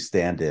place would you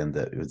stand in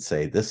that would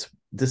say this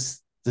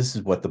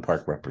is what the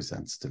park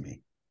represents to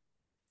me?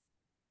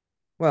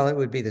 Well, it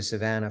would be the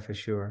savannah for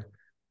sure.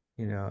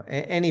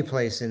 Any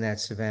place in that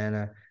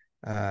savannah.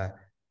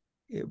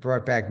 It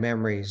brought back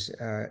memories.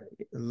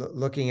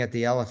 Looking at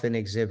the elephant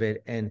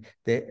exhibit and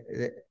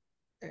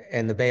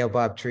the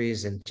baobab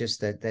trees and just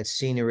that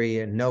scenery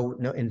and no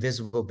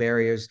invisible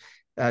barriers.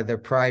 The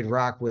Pride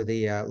Rock where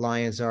the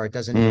lions are, it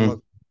doesn't even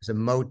look. There's a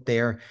moat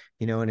there,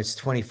 and it's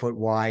 20 foot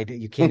wide.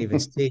 You can't even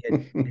see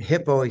it. The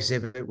hippo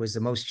exhibit was the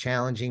most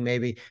challenging.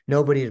 Maybe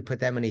nobody had put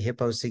that many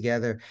hippos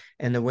together,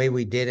 and the way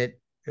we did it,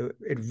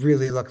 it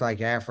really looked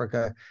like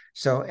Africa.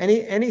 So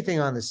anything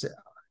on this.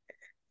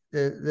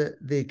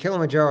 The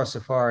Kilimanjaro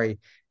safari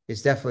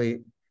is definitely,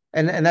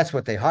 and that's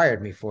what they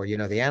hired me for,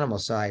 the animal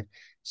side.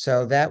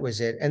 So that was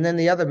it. And then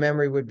the other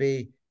memory would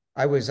be,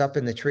 I was up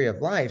in the Tree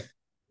of Life,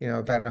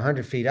 about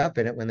 100 feet up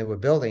in it when they were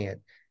building it.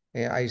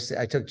 And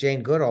I took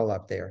Jane Goodall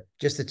up there,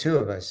 just the two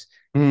of us.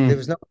 There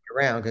was nobody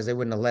around because they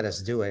wouldn't have let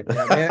us do it.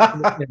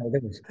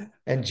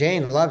 And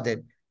Jane loved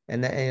it.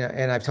 And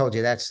I've told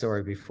you that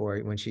story before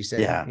when she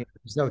said,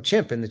 there's no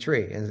chimp in the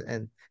tree.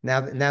 And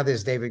now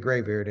there's David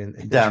Graybeard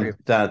in down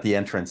at the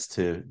entrance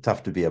to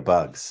Tough to Be a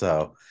Bug.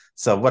 So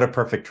what a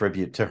perfect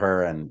tribute to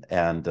her and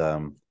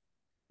an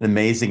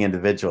amazing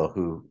individual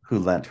who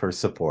lent her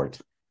support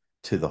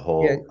to the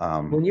whole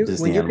when you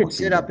could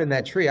sit up in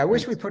that tree. I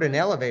wish we put an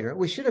elevator.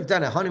 We should have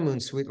done a honeymoon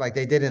suite like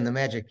they did in the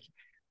Magic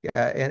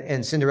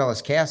and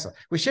Cinderella's castle.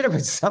 We should have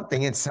put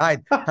something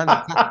inside on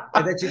the top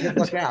that you could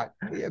look out.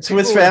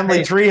 Swiss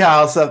Family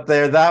Treehouse up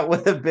there. That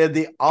would have been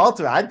the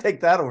ultimate. I'd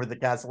take that over the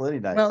castle any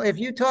night. Well, if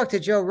you talk to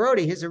Joe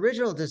Rohde, his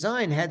original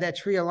design had that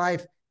Tree of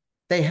Life.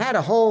 They had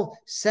a whole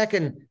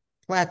second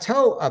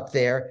plateau up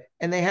there,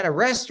 and they had a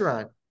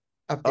restaurant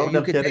up there. Oh, You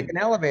no could take kidding. an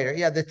elevator.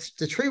 Yeah,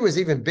 the tree was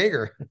even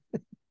bigger.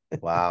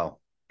 Wow.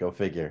 Go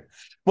figure.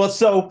 Well,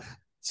 so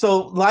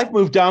life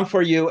moved on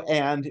for you,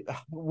 and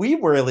we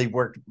really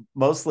worked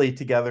mostly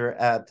together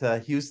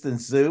at Houston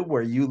Zoo,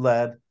 where you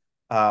led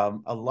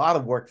a lot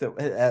of work that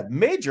a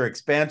major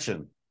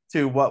expansion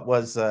to what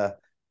was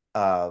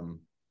um,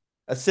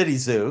 a city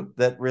zoo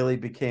that really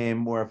became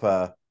more of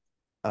a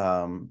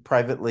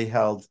privately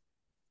held,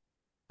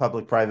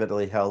 public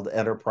privately held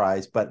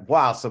enterprise. But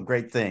wow, some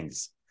great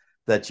things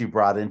that you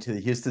brought into the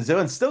Houston Zoo,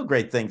 and still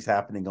great things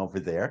happening over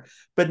there.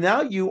 But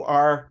now you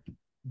are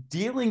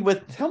dealing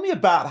with. Tell me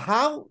about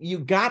how you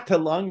got to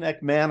Long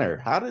Neck Manor.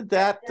 How did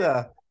that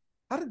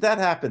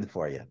happen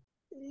for you?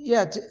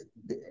 Yeah,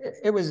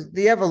 it was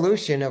the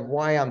evolution of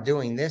why I'm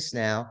doing this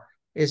now.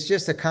 It's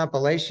just a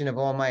compilation of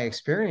all my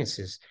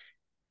experiences.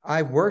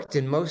 I've worked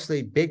in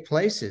mostly big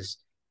places,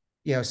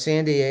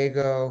 San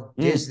Diego,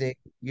 Mm, Disney,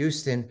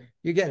 Houston.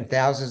 You're getting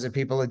thousands of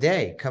people a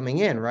day coming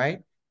in, right?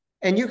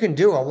 And you can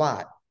do a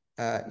lot.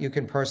 You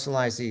can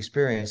personalize the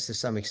experience to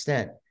some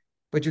extent,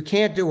 but you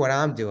can't do what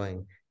I'm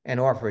doing and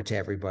offer it to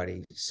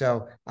everybody.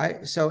 So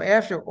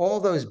after all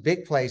those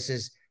big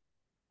places,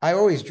 I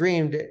always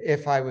dreamed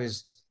if I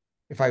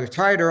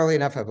retired early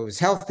enough, if I was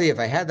healthy, if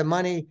I had the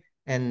money,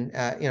 and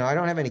I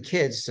don't have any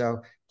kids,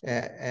 so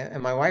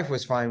and my wife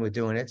was fine with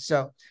doing it.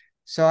 So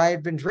I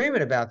had been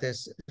dreaming about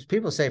this.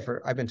 People say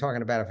I've been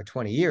talking about it for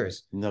 20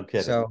 years. no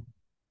kidding. So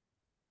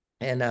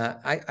and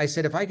I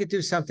said if I could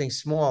do something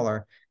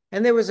smaller,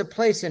 and there was a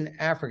place in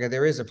Africa,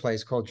 there is a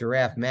place called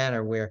Giraffe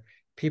Manor where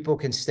people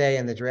can stay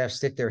and the giraffes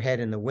stick their head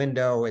in the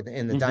window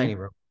in the dining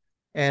Mm-hmm. room.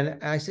 And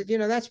I said,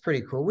 that's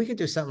pretty cool. We could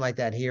do something like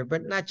that here,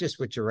 but not just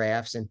with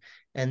giraffes.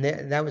 And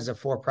that was a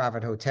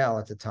for-profit hotel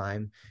at the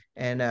time.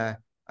 And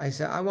I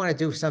said, I want to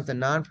do something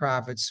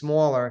nonprofit,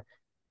 smaller,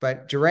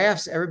 but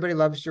giraffes. Everybody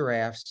loves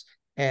giraffes,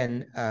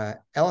 and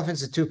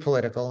elephants are too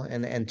political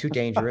and too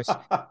dangerous.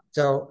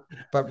 So,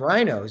 but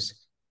rhinos,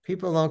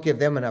 people don't give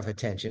them enough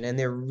attention, and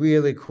they're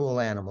really cool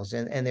animals,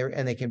 and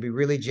they can be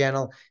really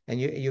gentle, and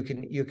you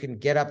can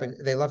get up, and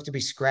they love to be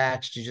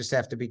scratched. You just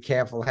have to be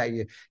careful how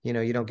you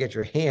don't get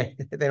your hand.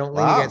 They don't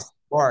lean Wow. against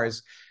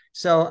bars.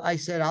 So I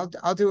said,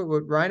 I'll do it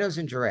with rhinos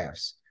and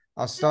giraffes.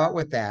 I'll start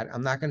with that.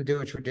 I'm not going to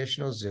do a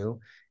traditional zoo.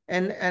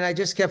 And I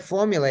just kept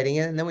formulating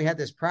it. And then we had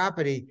this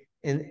property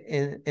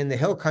in the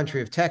hill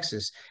country of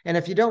Texas. And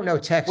if you don't know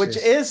Which Texas,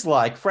 is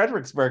like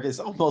Fredericksburg is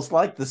almost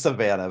like the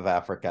savannah of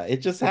Africa. It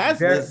just it's has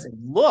very this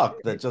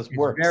look that just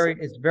works.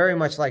 it's very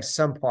much like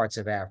some parts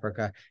of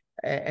Africa,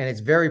 and it's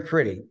very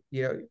pretty.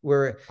 More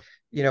We're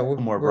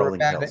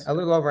rolling about hills. a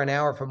little over an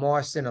hour from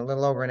Austin, a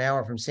little over an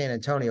hour from San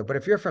Antonio. But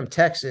if you're from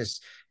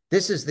Texas,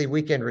 this is the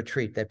weekend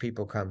retreat that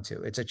people come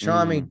to. It's a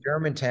charming Mm.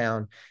 German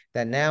town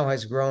that now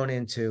has grown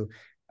into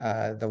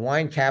the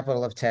wine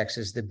capital of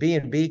Texas, the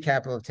B&B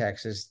capital of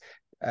Texas.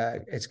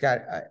 It's got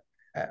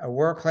a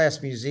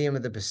world-class museum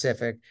of the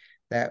Pacific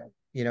that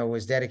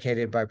was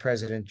dedicated by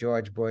President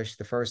George Bush,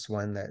 the first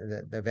one,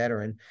 the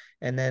veteran,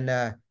 and then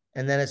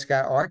it's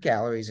got art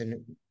galleries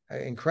and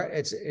incredible.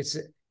 It's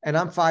and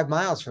I'm 5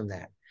 miles from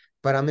that,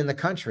 but I'm in the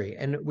country,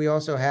 and we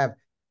also have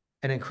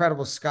an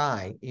incredible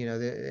sky.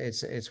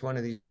 It's one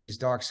of these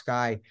dark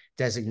sky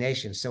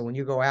designations. So when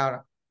you go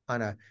out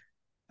on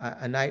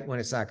a night when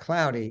it's not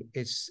cloudy,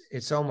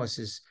 it's almost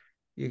as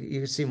you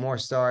can see more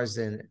stars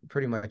than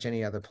pretty much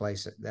any other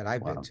place that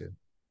I've been Wow. to.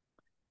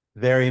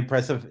 Very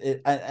impressive.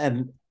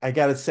 And I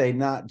got to say,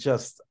 not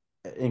just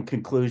in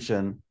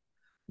conclusion,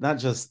 not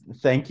just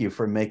thank you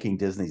for making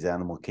Disney's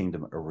Animal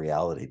Kingdom a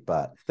reality,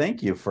 but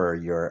thank you for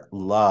your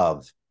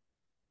love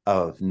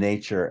of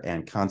nature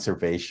and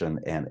conservation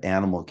and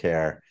animal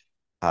care.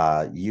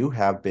 You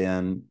have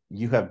been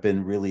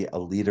really a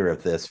leader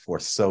of this for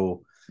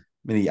so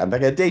many. I'm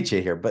not going to date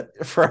you here,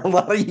 but for a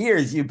lot of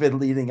years you've been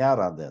leading out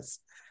on this,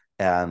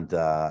 and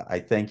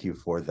I thank you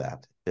for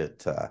that.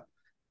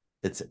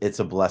 It's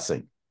a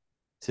blessing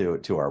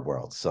to our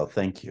world. So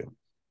thank you.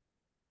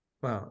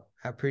 Well,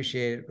 I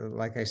appreciate it.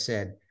 Like I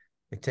said,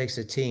 it takes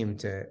a team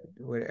to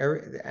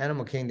whatever. The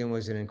Animal Kingdom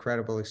was an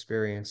incredible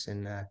experience,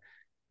 and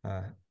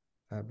uh,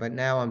 but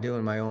now I'm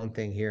doing my own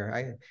thing here.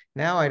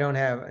 I don't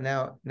have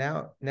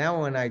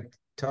now when I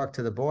talk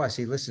to the boss,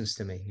 he listens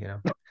to me.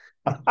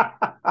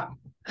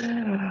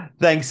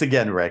 Thanks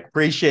again, Rick. All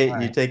Appreciate you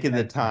right, taking the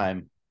thanks, man.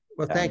 time.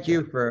 Well, thank And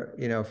you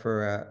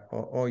for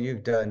all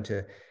you've done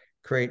to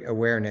create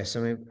awareness. I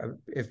mean,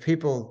 if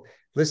people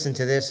listen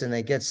to this and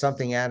they get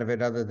something out of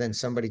it other than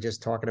somebody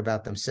just talking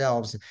about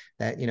themselves,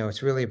 that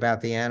it's really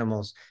about the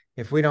animals.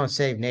 If we don't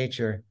save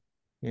nature,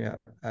 you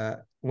know,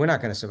 we're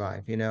not going to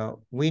survive.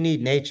 We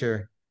need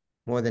nature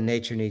more than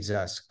nature needs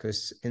us,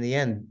 because in the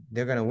end,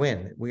 they're going to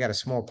win. We got a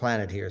small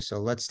planet here, so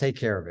let's take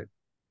care of it.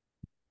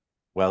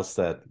 well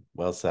said.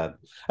 Well said.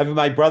 I mean,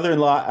 my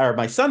brother-in-law or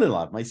my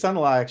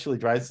son-in-law actually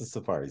drives the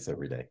safaris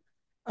every day.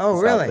 Oh,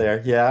 He's out really?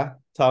 there. Yeah,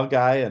 tall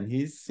guy, and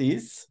he's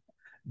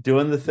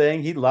doing the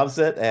thing. He loves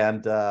it,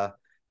 and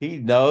he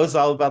knows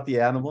all about the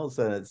animals,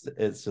 and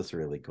it's just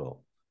really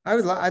cool.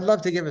 I'd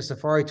love to give a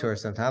safari tour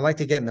sometime. I'd like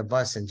to get in the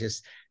bus and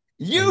just.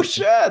 You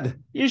should.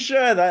 You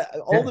should.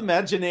 All the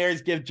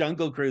Imagineers give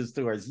Jungle Cruise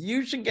tours.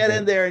 You should get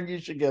in there and you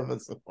should give a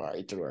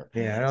safari tour.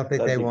 Yeah, I don't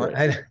think That'd they be want.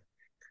 great.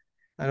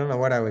 I don't know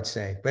what I would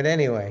say, but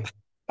anyway.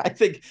 I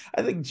think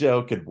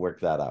Joe could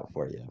work that out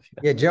for you.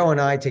 Yeah, Joe and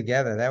I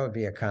together, that would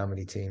be a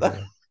comedy team.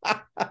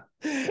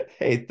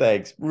 Hey,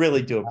 thanks.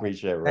 Really do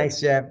appreciate it, Rick.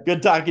 Thanks, Jeff.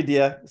 Good talking to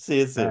you. See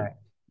you soon. All right.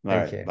 All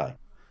right, bye.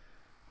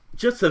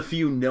 Just a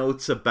few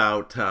notes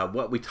about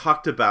what we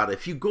talked about.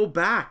 If you go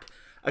back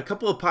a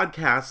couple of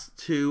podcasts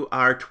to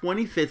our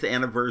 25th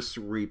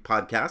anniversary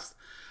podcast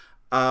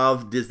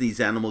of Disney's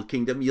Animal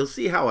Kingdom, you'll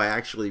see how I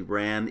actually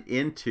ran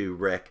into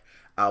Rick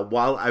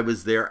while I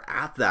was there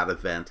at that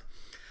event.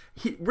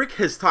 Rick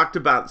has talked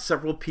about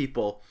several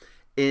people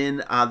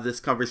in this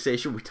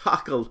conversation. We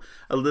talk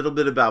a little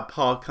bit about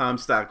Paul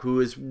Comstock, who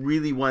is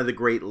really one of the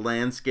great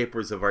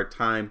landscapers of our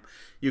time.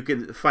 You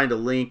can find a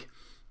link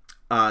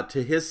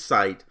to his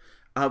site.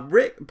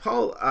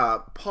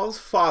 Paul's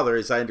father,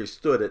 as I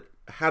understood it,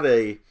 had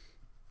a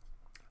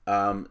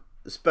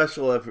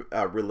special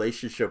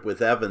relationship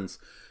with Evans,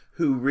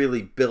 who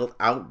really built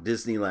out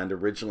Disneyland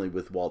originally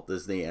with Walt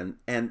Disney,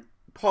 and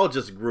Paul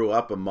just grew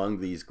up among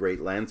these great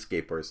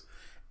landscapers,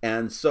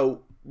 and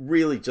so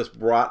really just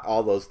brought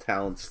all those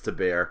talents to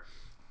bear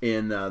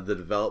in the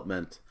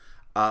development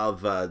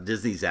of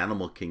Disney's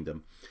Animal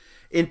Kingdom.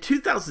 In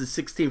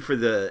 2016, for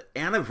the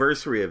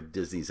anniversary of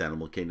Disney's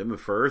Animal Kingdom and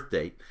for Earth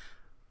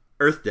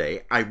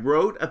Day, I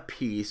wrote a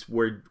piece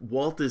where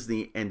Walt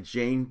Disney and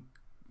Jane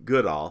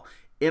Goodall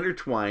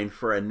intertwined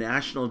for a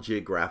National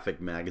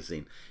Geographic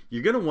magazine.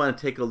 You're going to want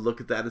to take a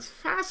look at that. It's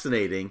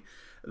fascinating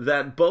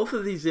that both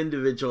of these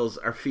individuals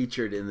are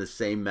featured in the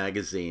same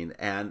magazine,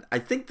 and I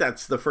think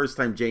that's the first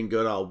time Jane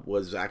Goodall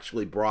was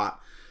actually brought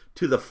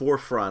to the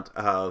forefront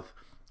of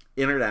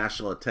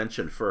international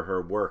attention for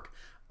her work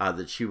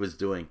that she was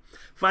doing.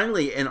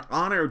 Finally, in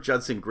honor of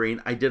Judson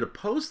Green, I did a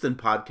post and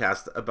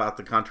podcast about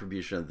the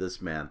contribution of this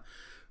man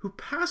who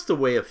passed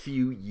away a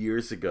few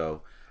years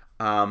ago.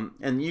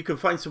 And you can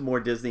find some more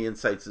Disney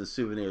insights and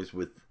souvenirs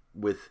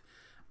with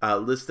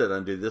listed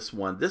under this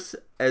one. This,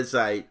 as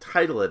I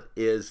title it,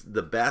 is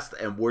the best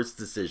and worst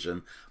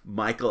decision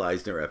Michael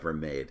Eisner ever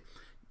made.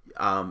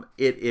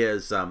 It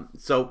is,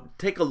 so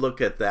take a look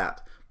at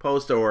that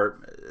post,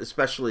 or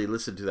especially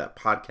listen to that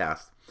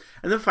podcast.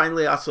 And then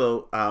finally,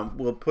 also,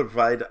 we'll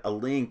provide a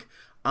link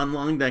on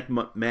Long Neck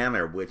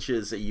Manor, which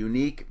is a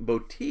unique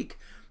boutique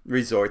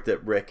resort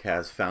that Rick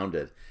has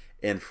founded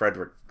in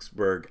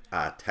Fredericksburg,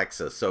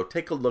 Texas. So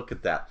take a look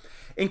at that.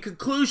 In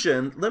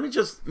conclusion, let me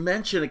just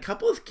mention a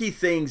couple of key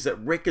things that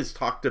Rick has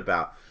talked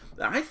about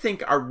that I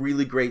think are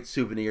really great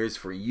souvenirs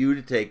for you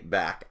to take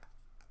back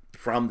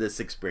from this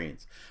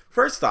experience.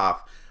 First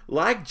off,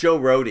 like Joe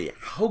Rohde,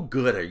 how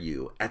good are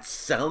you at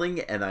selling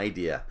an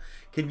idea?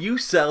 Can you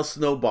sell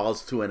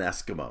snowballs to an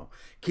Eskimo?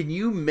 Can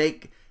you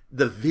make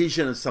the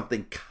vision of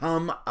something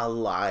come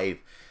alive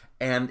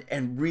and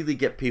really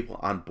get people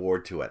on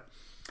board to it?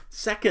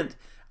 Second,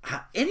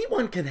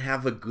 anyone can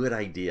have a good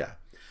idea,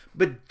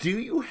 but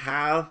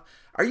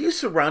are you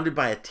surrounded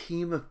by a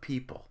team of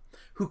people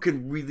who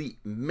can really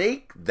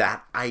make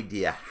that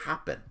idea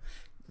happen,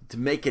 to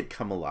make it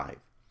come alive?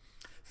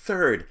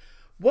 Third,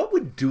 what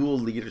would dual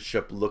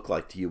leadership look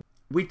like to you?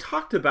 We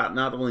talked about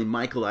not only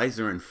Michael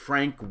Eisner and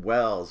Frank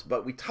Wells,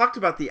 but we talked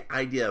about the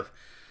idea of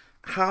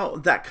how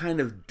that kind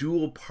of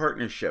dual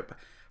partnership,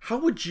 how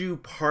would you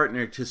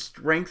partner to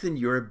strengthen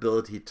your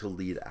ability to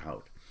lead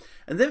out?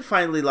 And then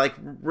finally, like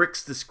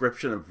Rick's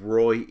description of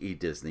Roy E.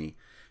 Disney,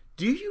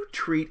 do you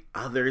treat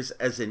others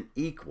as an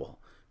equal,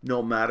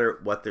 no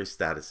matter what their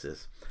status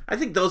is? I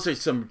think those are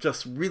some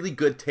just really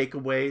good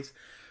takeaways.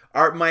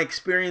 My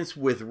experience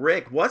with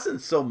Rick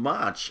wasn't so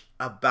much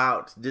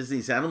about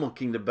Disney's Animal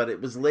Kingdom, but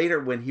it was later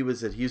when he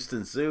was at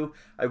Houston Zoo.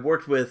 I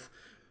worked with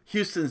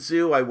Houston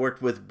Zoo, I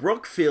worked with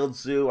Brookfield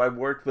Zoo, I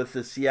worked with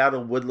the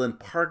Seattle Woodland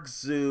Park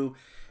Zoo,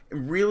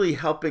 really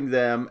helping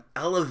them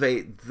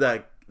elevate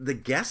the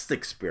guest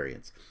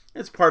experience.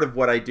 It's part of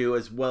what I do,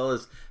 as well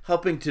as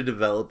helping to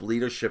develop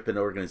leadership in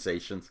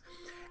organizations.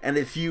 And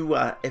if you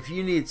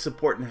need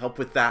support and help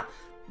with that,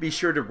 be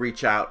sure to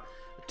reach out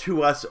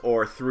to us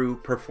or through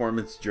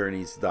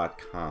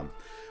performancejourneys.com.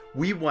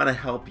 We want to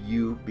help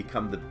you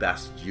become the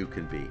best you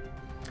can be.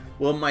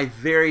 Well, my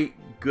very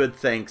good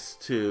thanks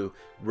to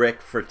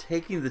Rick for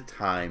taking the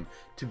time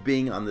to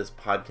being on this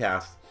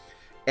podcast,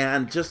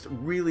 and just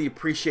really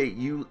appreciate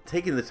you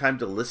taking the time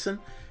to listen.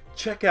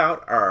 Check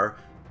out our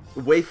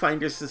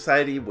Wayfinder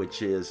Society,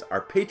 which is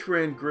our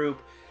Patreon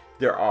group.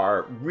 There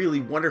are really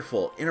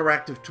wonderful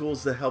interactive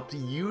tools that help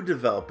you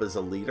develop as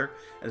a leader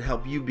and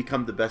help you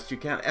become the best you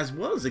can, as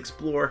well as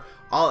explore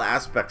all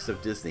aspects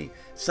of Disney,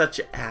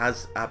 such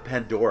as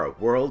Pandora,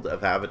 World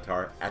of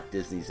Avatar at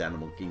Disney's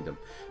Animal Kingdom.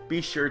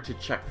 Be sure to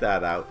check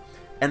that out.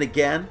 And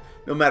again,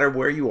 no matter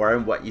where you are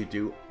and what you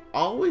do,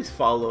 always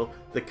follow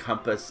the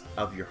compass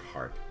of your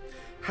heart.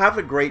 Have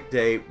a great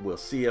day. We'll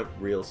see you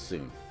real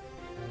soon.